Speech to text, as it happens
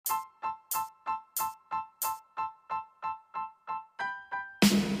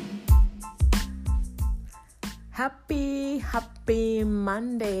Happy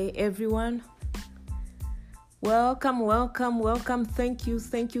Monday, everyone. Welcome. Thank you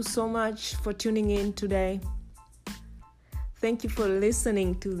so much for tuning in today. Thank you for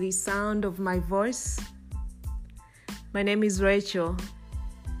listening to the sound of my voice. My name is Rachel,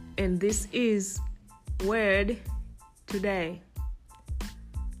 and this is Word Today.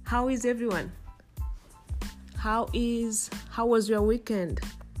 How is everyone? How was your weekend?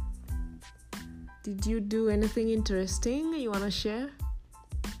 Did you do anything interesting you want to share?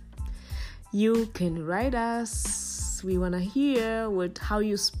 You can write us. We want to hear how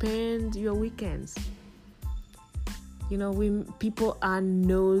you spend your weekends. People are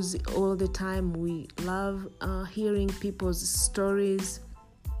nosy all the time. We love hearing people's stories.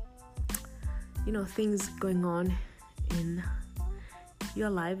 Things going on in your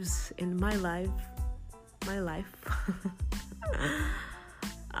lives, in my life.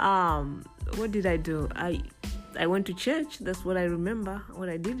 What did I do? I went to church. That's what I remember, what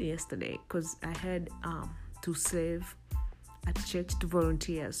I did yesterday, because I had to serve at church, to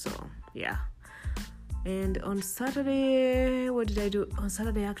volunteer. So, yeah. And on Saturday, what did I do? On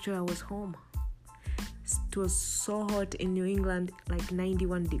Saturday, actually, I was home. It was so hot in New England, like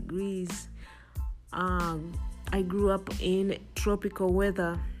 91 degrees. I grew up in tropical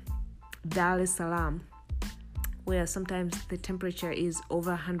weather, Dar es Salaam, where sometimes the temperature is over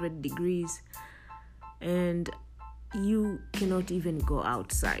 100 degrees and you cannot even go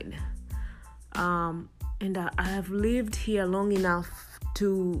outside. And I have lived here long enough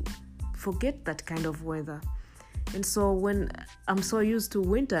to forget that kind of weather. And so when I'm so used to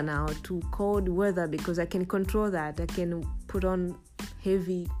winter now, to cold weather, because I can control that. I can put on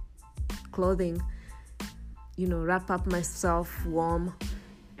heavy clothing, wrap up myself warm,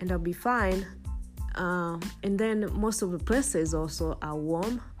 and I'll be fine. And then most of the places also are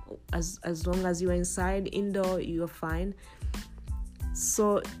warm. As long as you're inside, indoor, you're fine.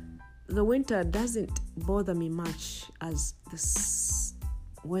 So the winter doesn't bother me much as this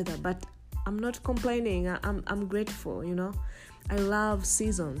weather, but I'm not complaining. I'm grateful. I love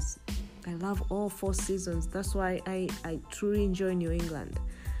seasons. I love all 4 seasons. That's why I truly enjoy New England.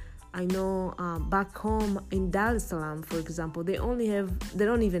 I know back home in Dar es Salaam, for example, they don't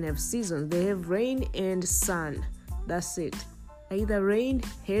even have seasons. They have rain and sun. That's it. Either rain,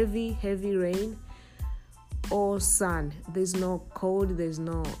 heavy rain, or sun. There's no cold, there's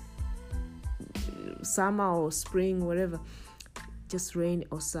no summer or spring, whatever. Just rain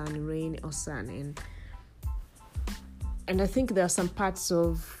or sun. And I think there are some parts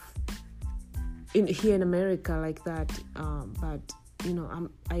here in America like that, but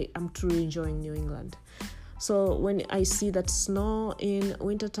I'm truly enjoying New England. So when I see that snow in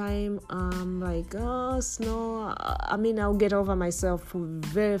wintertime, I'm like, oh, snow. I'll get over myself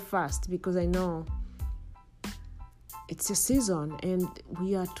very fast, because I know it's a season and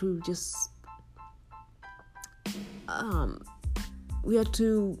we are to just, we are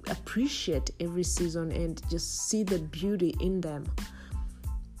to appreciate every season and just see the beauty in them,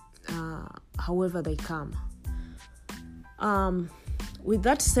 however they come. With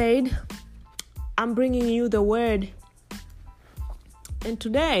that said, I'm bringing you the word. And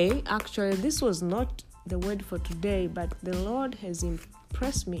today, actually, this was not the word for today, but the Lord has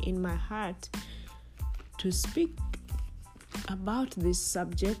impressed me in my heart to speak about this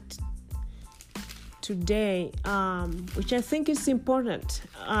subject today, which I think is important.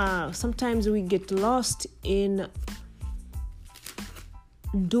 Sometimes we get lost in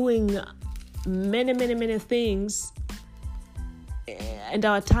doing many things, and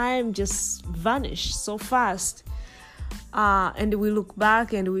our time just vanished so fast. And we look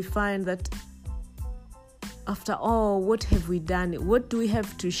back and we find that after all, what have we done? What do we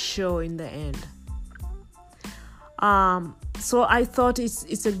have to show in the end? So I thought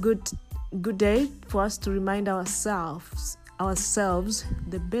it's a good day for us to remind ourselves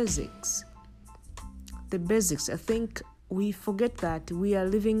the basics. I think we forget that we are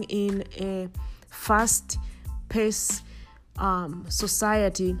living in a fast-paced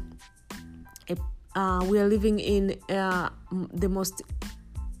society. We are living in the most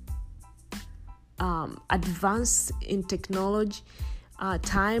advanced in technology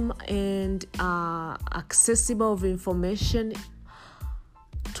time, and accessible of information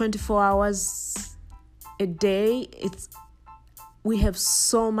 24 hours a day. We have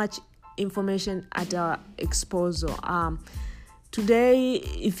so much information at our disposal. Today,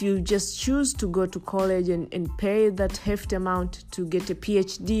 if you just choose to go to college and pay that hefty amount to get a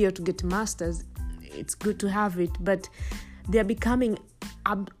PhD or to get a master's, it's good to have it, but they're becoming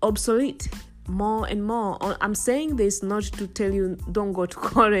obsolete more and more. I'm saying this not to tell you don't go to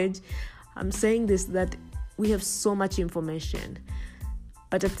college. I'm saying this that we have so much information,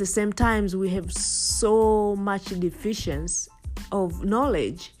 but at the same time we have so much deficiency of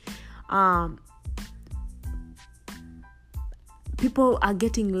knowledge. People are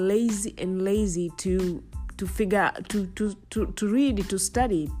getting lazy to figure to read, to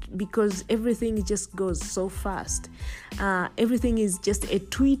study, because everything just goes so fast. Everything is just a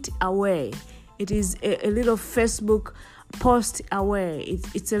tweet away. It is a little Facebook post away.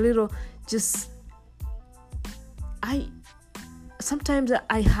 It's a little just. Sometimes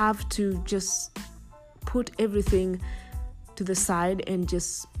I have to just put everything to the side and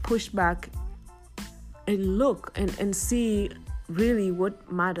just push back and look and see really what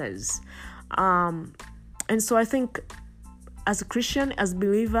matters. And so I think as a Christian, as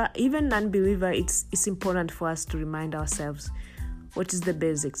believer, even non-believer, it's important for us to remind ourselves what is the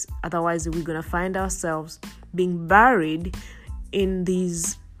basics. Otherwise, we're going to find ourselves being buried in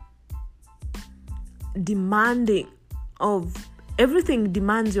these demanding of everything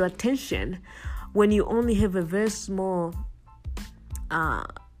demands your attention when you only have a very small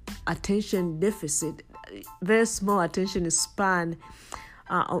attention deficit, very small attention span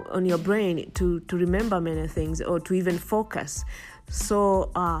on your brain to remember many things or to even focus.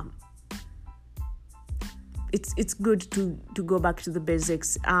 So it's good to go back to the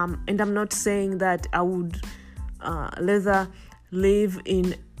basics. And I'm not saying that I would rather live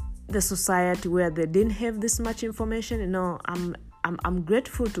in the society where they didn't have this much information. No, I'm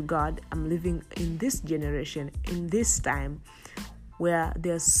grateful to God. I'm living in this generation, in this time where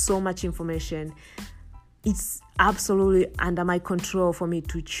there's so much information. It's absolutely under my control for me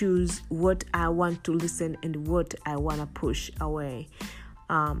to choose what I want to listen and what I want to push away.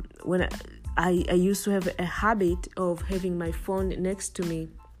 When I used to have a habit of having my phone next to me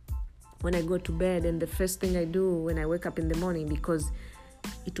when I go to bed, and the first thing I do when I wake up in the morning, because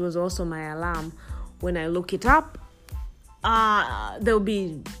it was also my alarm, when I look it up, there'll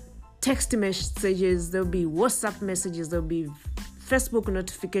be text messages, there'll be WhatsApp messages, there'll be Facebook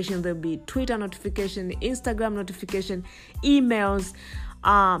notification, there'll be Twitter notification, Instagram notification, emails,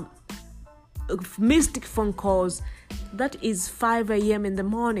 missed phone calls. That is 5 a.m. in the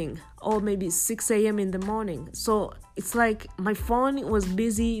morning, or maybe 6 a.m. in the morning. So it's like my phone was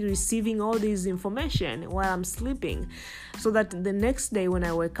busy receiving all this information while I'm sleeping, so that the next day when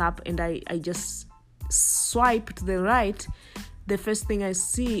I wake up and I just swipe to the right, the first thing I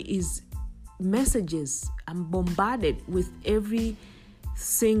see is messages. I'm bombarded with every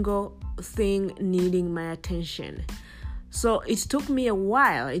single thing needing my attention. So it took me a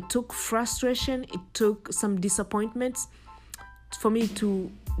while. It took frustration. It took some disappointments for me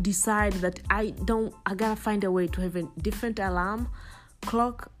to decide that I gotta find a way to have a different alarm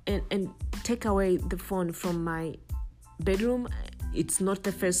clock and take away the phone from my bedroom. It's not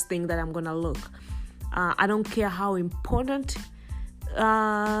the first thing that I'm gonna look. I don't care how important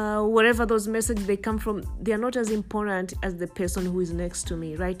wherever those messages they come from, they are not as important as the person who is next to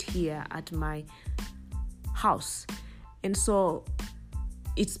me right here at my house. And so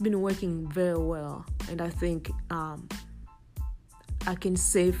it's been working very well, and I think I can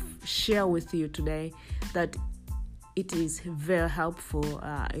share with you today that it is very helpful.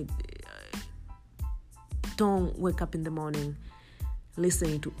 Don't wake up in the morning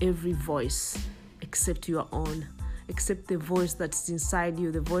listening to every voice except your own, except the voice that's inside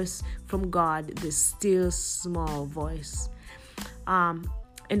you, the voice from God, the still small voice. And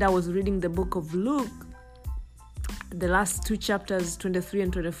I was reading the book of Luke, the last two chapters, 23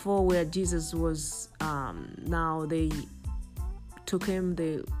 and 24, where Jesus was, now they took him,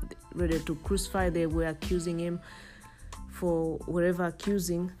 they ready to crucify, they were accusing him for whatever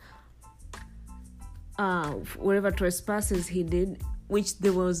trespasses he did, which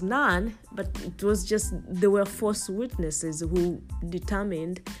there was none, but it was just, there were false witnesses who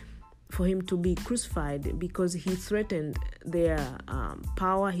determined for him to be crucified because he threatened their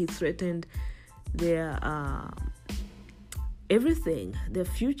power, he threatened their everything, their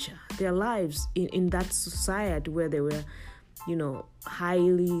future, their lives in that society where they were,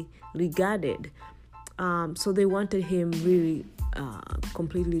 highly regarded. So they wanted him really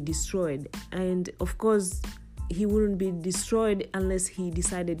completely destroyed. And of course, he wouldn't be destroyed unless he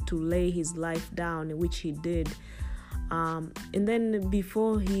decided to lay his life down, which he did. And then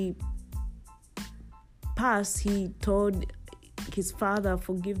before he passed, he told his father,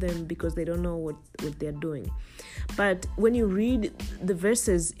 forgive them because they don't know what they're doing. But when you read the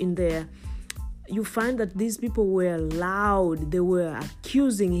verses in there, you find that these people were loud. They were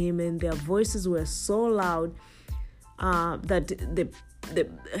accusing him, and their voices were so loud that the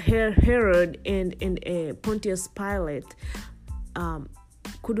Herod and Pontius Pilate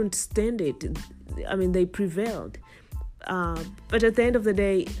couldn't stand it. I mean, they prevailed. But at the end of the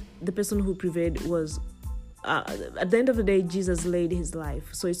day, the person who prevailed was, at the end of the day, Jesus laid his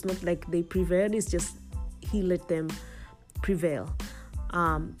life. So it's not like they prevailed, it's just he let them prevail.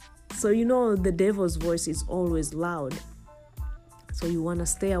 So the devil's voice is always loud. So you want to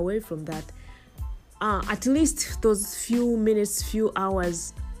stay away from that. At least those few minutes, few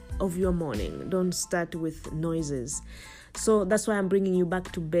hours of your morning. Don't start with noises. So that's why I'm bringing you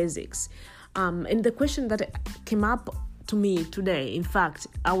back to basics. And the question that came up to me today, in fact,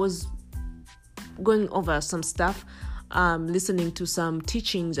 I was going over some stuff, listening to some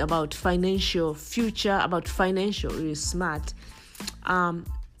teachings about financial future, about financial, really smart.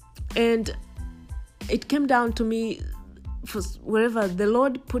 And it came down to me for wherever the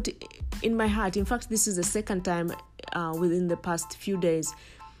Lord put in my heart. In fact, this is the second time within the past few days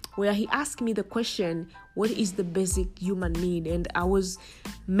where he asked me the question, what is the basic human need? And I was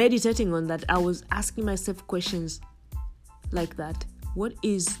meditating on that. I was asking myself questions like that. What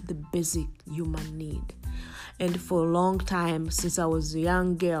is the basic human need? And for a long time, since I was a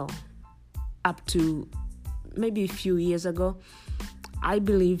young girl, up to maybe a few years ago, I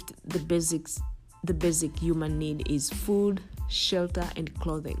believed the basic human need is food, shelter, and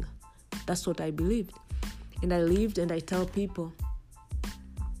clothing. That's what I believed. And I lived and I tell people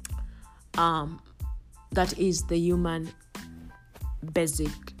that is the human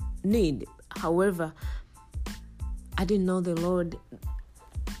basic need. However, I didn't know the Lord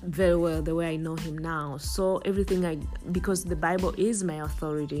very well the way I know him now. So everything because the Bible is my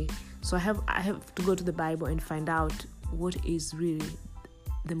authority, so I have to go to the Bible and find out what is really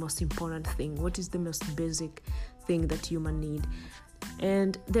the most important thing, what is the most basic thing that human need.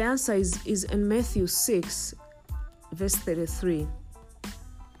 And the answer is in Matthew 6 verse 33.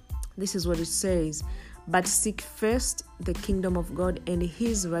 This is what it says: but seek first the kingdom of God and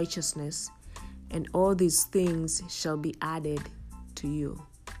his righteousness, and all these things shall be added to you.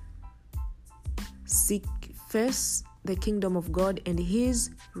 Seek first the kingdom of God and his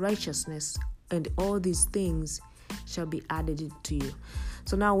righteousness, and all these things shall be added to you.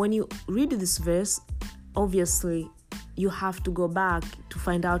 So now when you read this verse, obviously you have to go back to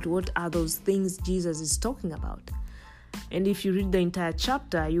find out what are those things Jesus is talking about. And if you read the entire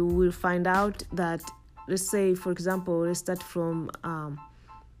chapter, you will find out that, let's say, for example, let's start from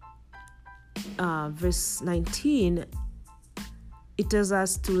verse 19. It tells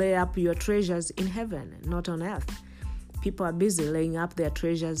us to lay up your treasures in heaven, not on earth. People are busy laying up their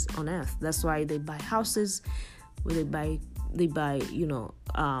treasures on earth. That's why they buy houses, they buy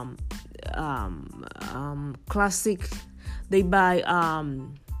classic, they buy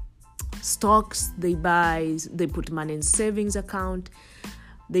stocks, they put money in savings account,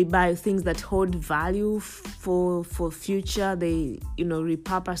 they buy things that hold value for future, they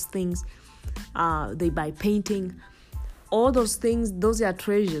repurpose things, they buy painting. All those things, those are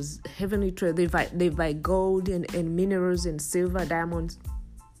treasures, heavenly treasures. They buy gold and minerals and silver, diamonds,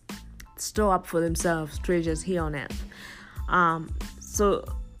 store up for themselves treasures here on earth.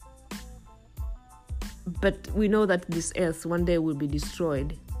 But we know that this earth one day will be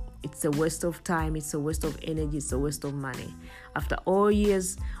destroyed. It's a waste of time, it's a waste of energy, it's a waste of money. After all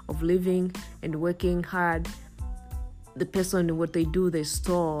years of living and working hard, the person, what they do, they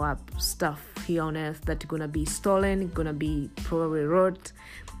store up stuff here on earth that's gonna be stolen, gonna be probably rot.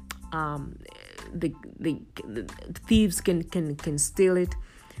 The thieves can steal it.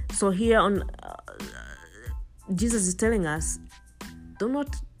 So here on Jesus is telling us, do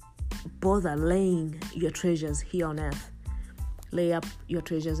not bother laying your treasures here on earth. Lay up your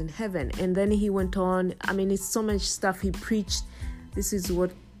treasures in heaven. And then he went on. I mean, it's so much stuff he preached. This is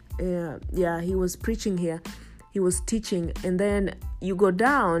what he was preaching here. He was teaching. And then you go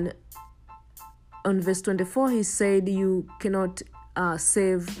down on verse 24, he said you cannot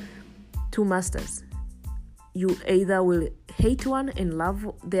serve two masters. You either will hate one and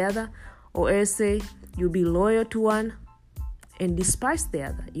love the other, or else say you'll be loyal to one and despise the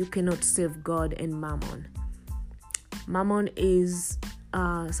other. You cannot serve God and mammon. Mammon is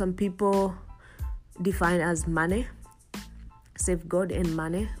some people define as money. Serve God and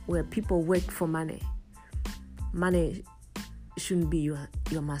money, where people work for money. Money shouldn't be your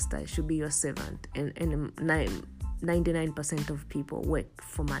master, it should be your servant. And 99% of people work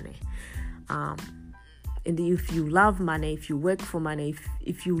for money. And if you love money, if you work for money,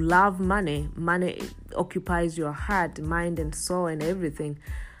 if you love money, money occupies your heart, mind, and soul, and everything.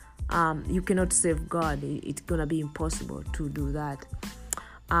 You cannot serve God. It's going to be impossible to do that.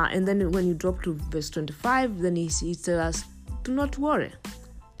 And then when you drop to verse 25, then he tells us, do not worry.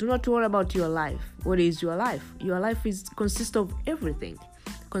 Do not worry about your life. What is your life? Your life consists of everything.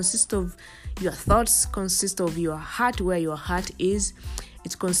 consists of your thoughts, consists of your heart, where your heart is.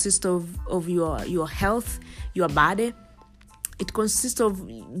 It consists of your health, your body. It consists of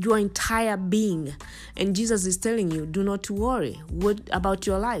your entire being. And Jesus is telling you, do not worry about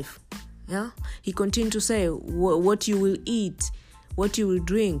your life. Yeah. He continued to say what you will eat, what you will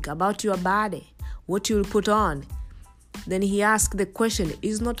drink, about your body, what you will put on. Then he asked the question,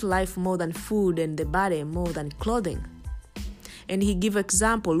 is not life more than food and the body more than clothing? And he gave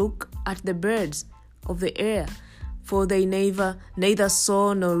example, look at the birds of the air, for they neither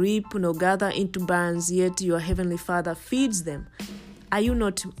sow nor reap nor gather into barns, yet your heavenly Father feeds them. Are you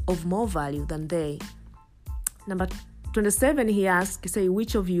not of more value than they? Number 27, he asked, say,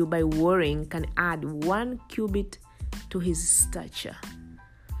 which of you by worrying can add 1 cubit to his stature?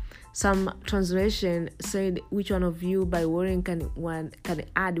 Some translation said, which one of you by worrying can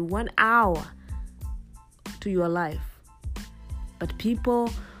add 1 hour to your life? But people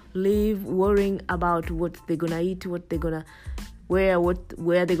live worrying about what they're gonna eat, what they're gonna wear,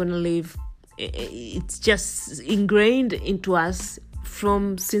 where they're gonna live. It's just ingrained into us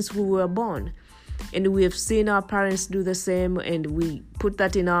since we were born. And we have seen our parents do the same, and we put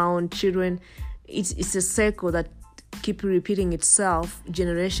that in our own children. It's a cycle that keep repeating itself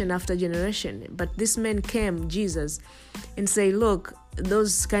generation after generation. But this man came, Jesus, and say, look,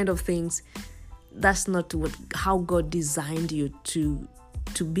 those kind of things, that's not how God designed you to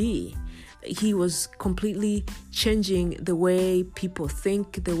be. He was completely changing the way people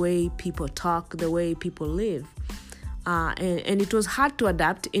think, the way people talk, the way people live. And it was hard to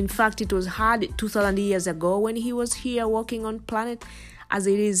adapt. In fact, it was hard 2,000 years ago when he was here walking on planet as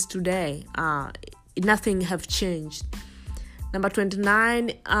it is today. Nothing have changed. Number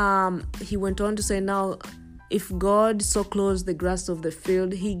 29, he went on to say, now, if God so clothes the grass of the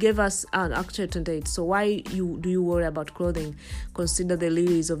field, he gave us, actually 28, so why do you worry about clothing? Consider the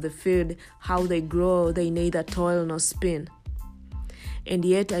lilies of the field, how they grow, they neither toil nor spin. And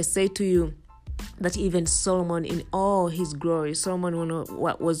yet I say to you, that even Solomon in all his glory, Solomon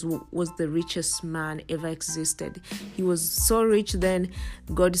was the richest man ever existed. He was so rich then,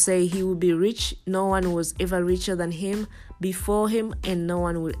 God said he would be rich. No one was ever richer than him before him, and no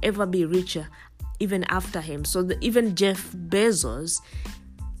one will ever be richer even after him. So even Jeff Bezos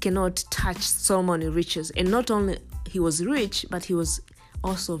cannot touch Solomon's riches. And not only he was rich, but he was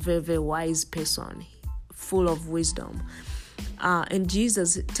also a very, very wise person, full of wisdom. And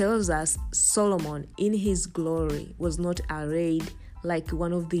Jesus tells us Solomon in his glory was not arrayed like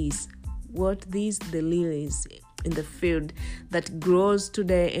one of these. What these? The lilies in the field that grows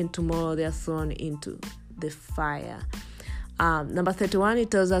today and tomorrow they are thrown into the fire. Number 31,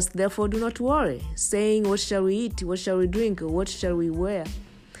 it tells us, therefore do not worry, saying, what shall we eat? What shall we drink? Or what shall we wear?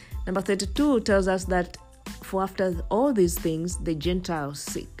 Number 32 tells us that for after all these things, the Gentiles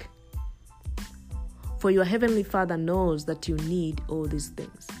seek. For your heavenly Father knows that you need all these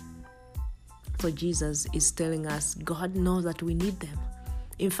things. So Jesus is telling us, God knows that we need them.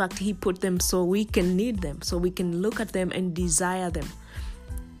 In fact, he put them so we can need them, so we can look at them and desire them,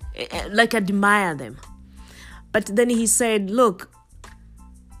 like admire them. But then he said, look,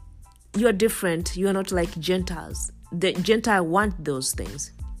 you are different. You are not like Gentiles. The Gentiles want those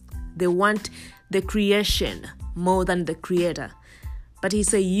things. They want the creation more than the Creator. But he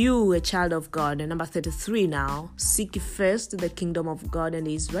said, you, a child of God. And number 33 now, seek first the kingdom of God and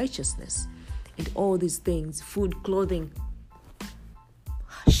his righteousness. And all these things, food, clothing,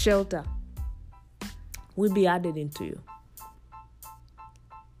 shelter, will be added into you.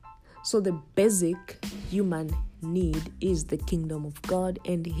 So the basic human need is the kingdom of God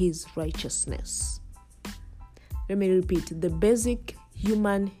and his righteousness. Let me repeat. The basic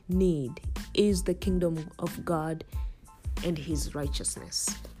human need is the kingdom of God and his righteousness.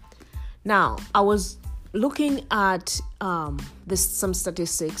 Now, I was looking at some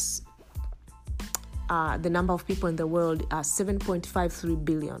statistics. The number of people in the world are 7.53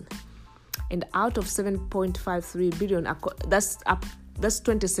 billion. And out of 7.53 billion, that's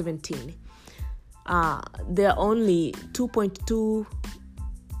 2017, there are only 2.2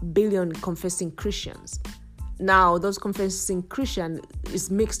 billion confessing Christians. Now, those confessing Christian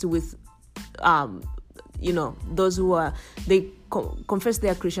is mixed with those who they confess they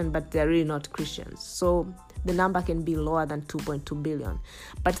are Christian, but they're really not Christians. So the number can be lower than 2.2 billion.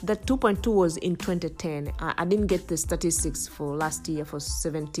 But that 2.2 was in 2010. I didn't get the statistics for last year for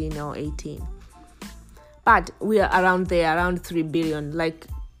 17 or 18. But we are around there, around 3 billion. Like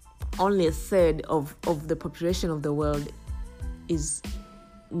only a third of the population of the world is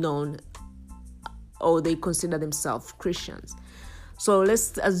known, or they consider themselves Christians. So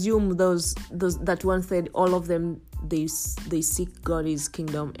let's assume those that 1/3, all of them, they seek God's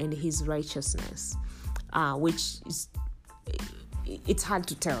kingdom and His righteousness, which is, it's hard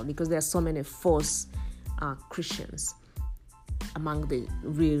to tell because there are so many false Christians among the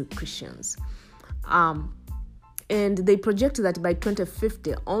real Christians. And they project that by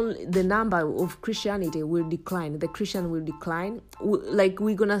 2050, only the number of Christianity will decline. The Christian will decline.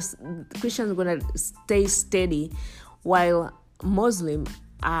 Christians are gonna stay steady, while Muslim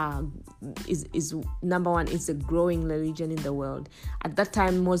is number one. It's a growing religion in the world. At that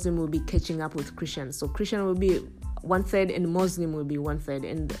time, Muslim will be catching up with Christians. So Christian will be 1/3, and Muslim will be 1/3,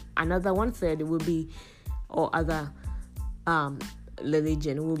 and another 1/3 will be or other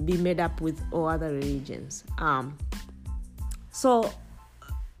religion will be made up with all other religions. So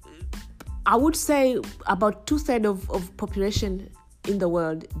I would say about 2/3 of population in the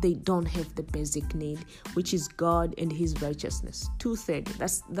world, they don't have the basic need, which is God and His righteousness. 2/3.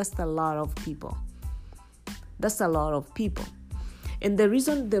 That's a lot of people. That's a lot of people. And the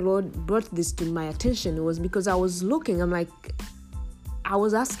reason the Lord brought this to my attention was because I was looking. I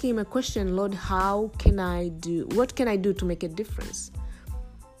was asking Him a question, Lord, what can I do to make a difference?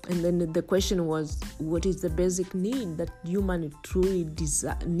 And then the question was, what is the basic need that human truly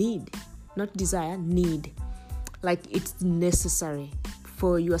need? Not desire, need. Like it's necessary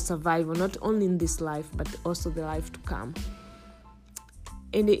for your survival, not only in this life, but also the life to come.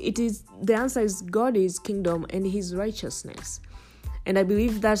 And the answer is God's kingdom and His righteousness. And I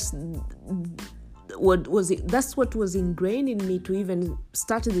believe that's what was ingrained in me to even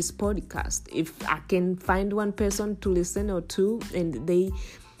start this podcast. If I can find one person to listen or two, and the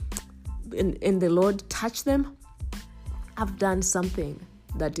Lord touch them, I've done something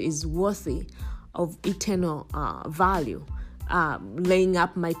that is worthy of eternal value, laying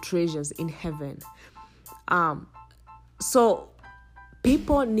up my treasures in heaven. So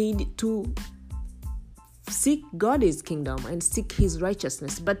people need to seek God's kingdom and seek His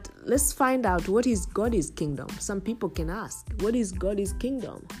righteousness. But let's find out, what is God's kingdom? Some people can ask, what is God's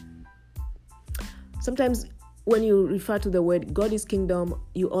kingdom? Sometimes when you refer to the word God's kingdom,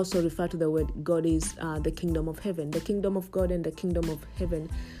 you also refer to the word God is the kingdom of heaven. The kingdom of God and the kingdom of heaven,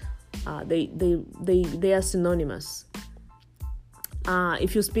 they are synonymous.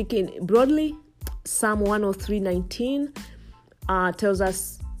 If you speak in broadly, Psalm 103:19 tells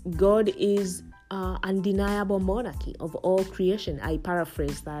us God is undeniable monarchy of all creation. I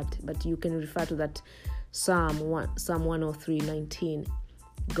paraphrase that, but you can refer to that Psalm 103:19.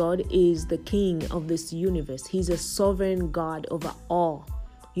 God is the king of this universe. He's a sovereign God over all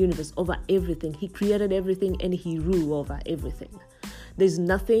universe, over everything. He created everything and He rules over everything. There's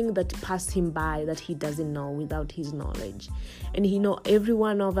nothing that passed Him by that He doesn't know without His knowledge. And He knows every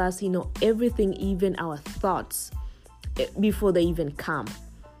one of us. He knows everything, even our thoughts, before they even come.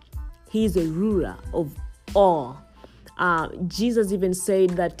 He is a ruler of all. Jesus even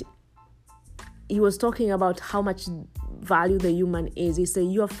said that He was talking about how much value the human is. He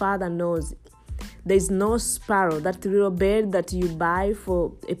said, your Father knows. There's no sparrow, that little bird that you buy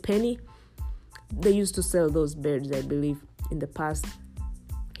for a penny. They used to sell those birds, I believe, in the past.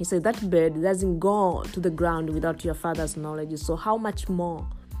 He said that bird doesn't go to the ground without your Father's knowledge. So how much more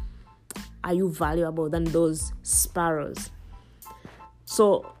are you valuable than those sparrows?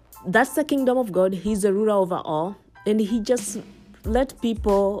 So that's the kingdom of God. He's a ruler over all. And He just let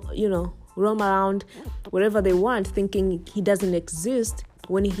people, roam around wherever they want, thinking He doesn't exist,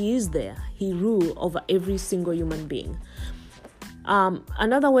 when He is there. He rules over every single human being.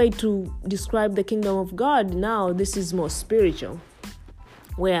 Another way to describe the kingdom of God, now this is more spiritual,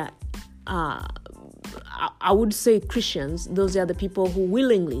 where I would say Christians, those are the people who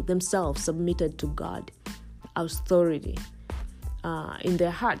willingly themselves submitted to God authority in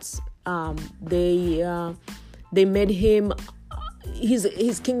their hearts. They made Him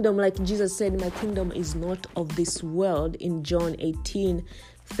his kingdom, like Jesus said, my kingdom is not of this world in John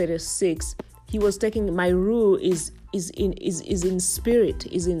 18:36. He was taking, my rule is in spirit,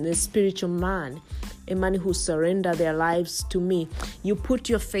 is in the spiritual man, a man who surrender their lives to me. You put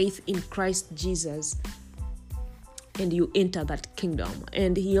your faith in Christ Jesus and you enter that kingdom.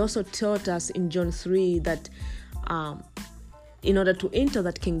 And He also taught us in John 3 that in order to enter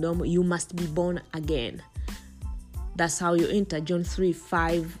that kingdom, you must be born again. That's how you enter, John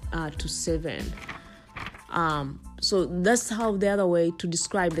 3:5-7. So that's how the other way to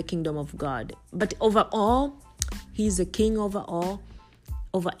describe the kingdom of God. But overall, He's a king over all,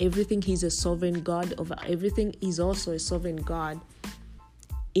 over everything. He's a sovereign God over everything. He's also a sovereign God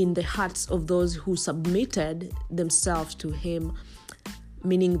in the hearts of those who submitted themselves to Him,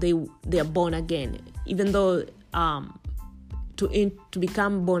 meaning they are born again. Even though to to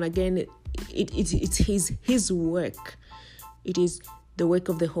become born again, it's his work. It is the work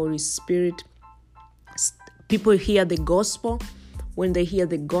of the Holy Spirit. People hear the gospel. When they hear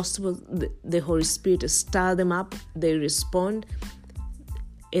the gospel, the Holy Spirit stir them up. They respond,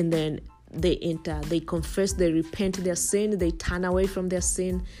 and then they enter. They confess. They repent their sin. They turn away from their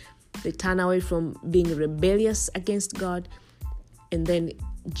sin. They turn away from being rebellious against God, and then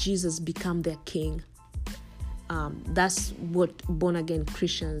Jesus become their King. That's what born-again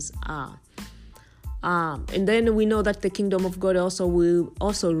Christians are. And then we know that the kingdom of God will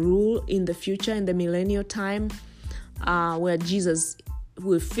also rule in the future, in the millennial time, where Jesus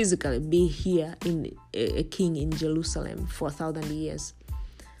will physically be here in a king in Jerusalem for 1,000 years.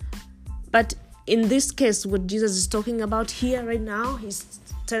 But in this case, what Jesus is talking about here right now, he's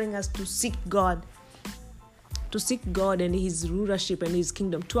telling us to seek God and his rulership and his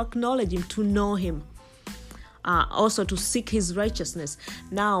kingdom, to acknowledge him, to know him. Also to seek his righteousness.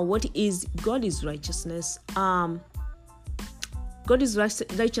 Now, what is God's righteousness? God's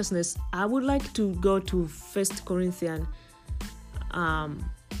righteousness, I would like to go to 1 Corinthians.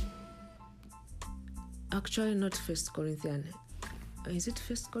 Actually, not 1 Corinthians. Is it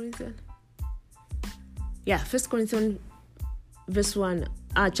 1 Corinthians? Yeah, 1 Corinthians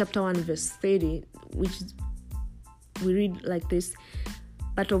chapter 1, verse 30, which we read like this.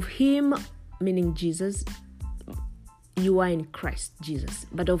 But of him, meaning Jesus, you are in Christ Jesus.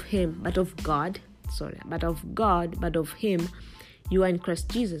 But of him, but of God, but of him, you are in Christ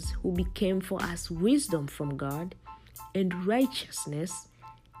Jesus, who became for us wisdom from God, and righteousness,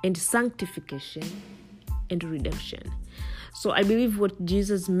 and sanctification, and redemption. So I believe what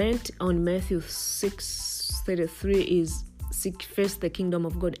Jesus meant on Matthew 6:33 is seek first the kingdom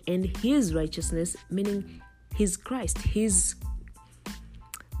of God and his righteousness, meaning his Christ,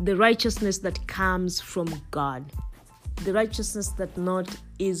 the righteousness that comes from God, the righteousness that not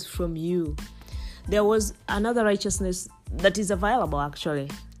is from you. There was another righteousness that is available actually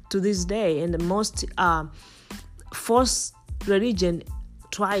to this day, and the most false religion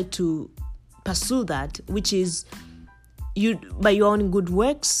try to pursue that, which is you, by your own good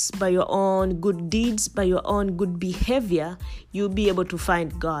works, by your own good deeds, by your own good behavior, you'll be able to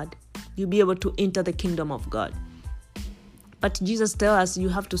find God. You'll be able to enter the kingdom of God. But Jesus tells us you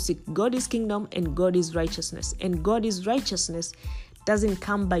have to seek God's kingdom and God's righteousness. And God's righteousness doesn't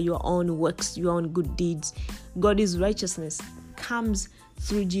come by your own works, your own good deeds. God's righteousness comes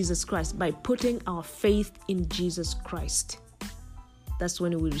through Jesus Christ, by putting our faith in Jesus Christ. That's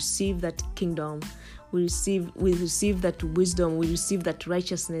when we receive that kingdom. We receive that wisdom. We receive that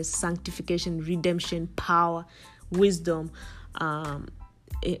righteousness, sanctification, redemption, power, wisdom,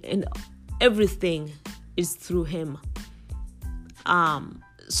 and everything is through him.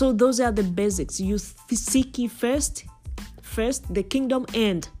 So those are the basics. You seek ye first the kingdom,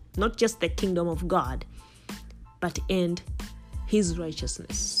 and not just the kingdom of God, but and his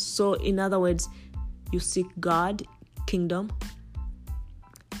righteousness. So in other words, you seek God, kingdom,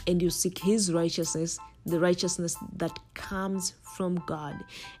 and you seek his righteousness, the righteousness that comes from God.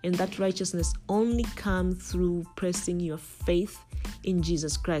 And that righteousness only comes through placing your faith in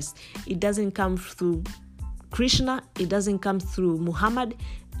Jesus Christ. It doesn't come through Krishna. It doesn't come through Muhammad.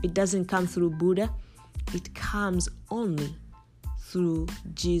 It doesn't come through Buddha. It comes only through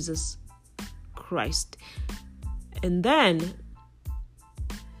Jesus Christ. And then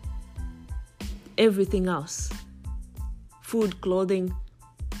everything else, food, clothing,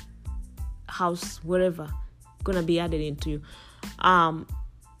 house, wherever, gonna be added into you.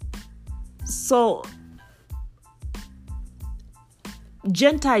 So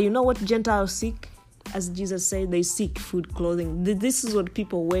Gentile, you know what Gentiles seek? As Jesus said, they seek food, clothing. This is what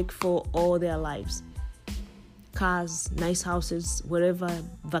people work for all their lives. Cars, nice houses, wherever,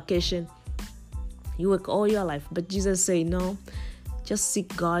 vacation. You work all your life. But Jesus said, no, just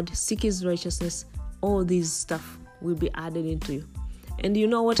seek God, seek his righteousness. All these stuff will be added into you. And you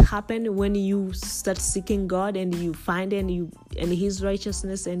know what happened when you start seeking God and you find and his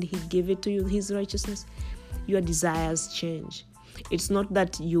righteousness, and he give it to you, his righteousness? Your desires change. It's not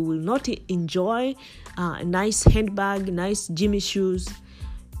that you will not enjoy a nice handbag, nice Jimmy shoes.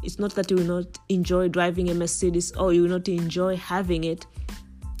 It's not that you will not enjoy driving a Mercedes, or you will not enjoy having it.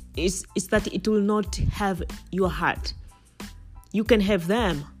 It's that it will not have your heart. You can have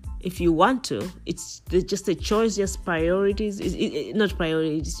them if you want to. It's just a choice, just priorities. Not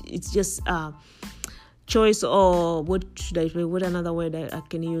priorities. It's just choice, or what should I say? What another word I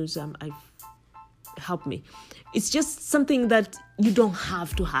can use? Help me. It's just something that you don't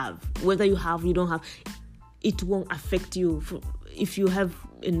have to have. Whether you have, you don't have, it won't affect you. If you have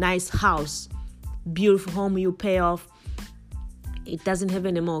a nice house, beautiful home you pay off, it doesn't have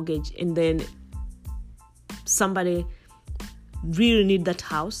any mortgage, and then somebody really need that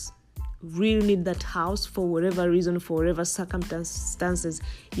house for whatever reason, for whatever circumstances,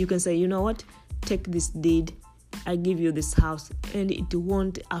 you can say, you know what, take this deed, I give you this house, and it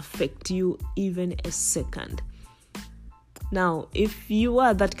won't affect you even a second. Now, if you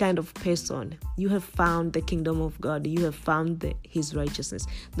are that kind of person, you have found the kingdom of God, you have found his righteousness.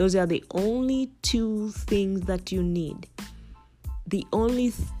 Those are the only two things that you need. The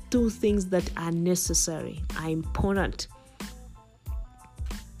only two things that are necessary, are important.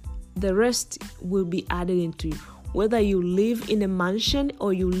 The rest will be added into you. Whether you live in a mansion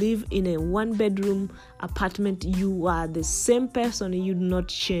or you live in a one-bedroom apartment, you are the same person. You do not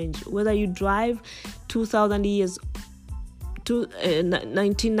change. Whether you drive 2,000 years to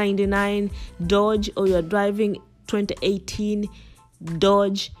 1999 Dodge, or you are driving 2018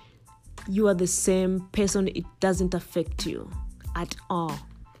 Dodge, you are the same person. It doesn't affect you at all.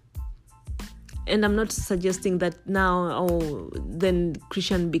 And I'm not suggesting that now, then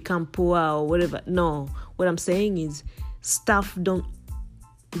Christian become poor or whatever. No, what I'm saying is stuff don't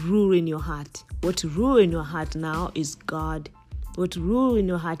rule in your heart. What rule in your heart now is God. What rule in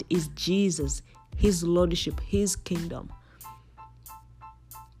your heart is Jesus, his lordship, his kingdom.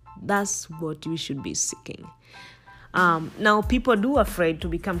 That's what we should be seeking. Now, people do afraid to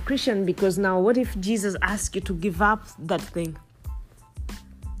become Christian because now what if Jesus asks you to give up that thing?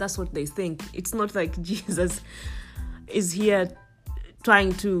 That's what they think. It's not like Jesus is here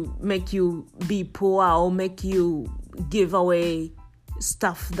trying to make you be poor or make you give away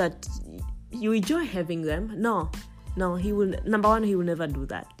stuff that you enjoy having them. No, he will. Number one, he will never do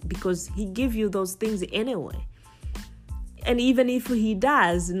that because he gave you those things anyway. And even if he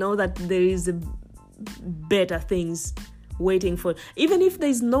does, know that there is better things waiting for. Even if there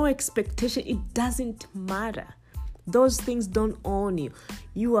is no expectation, it doesn't matter. Those things don't own you.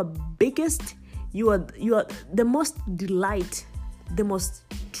 You are biggest. You are the most delight, the most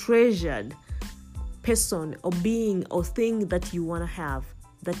treasured person or being or thing that you want to have,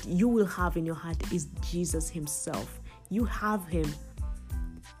 that you will have in your heart is Jesus himself. You have him.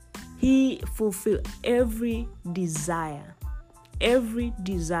 He fulfills every desire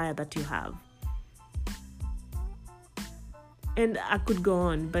that you have. And I could go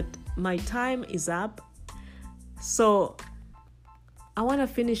on, but my time is up. So I want to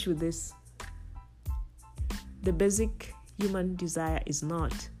finish with this. The basic human desire is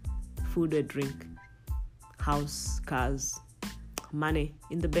not food or drink, house, cars, money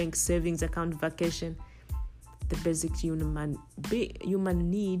in the bank, savings account, vacation. The basic human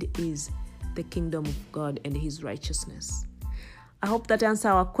need is the kingdom of God and his righteousness. I hope that answers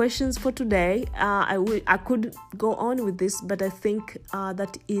our questions for today. I could go on with this, but I think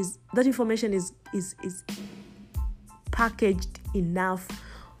that information is packaged enough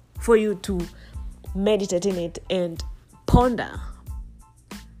for you to meditate in it and ponder.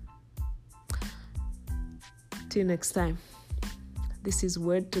 Till next time. This is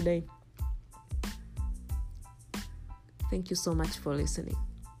Word Today. Thank you so much for listening.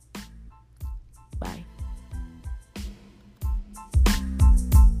 Bye.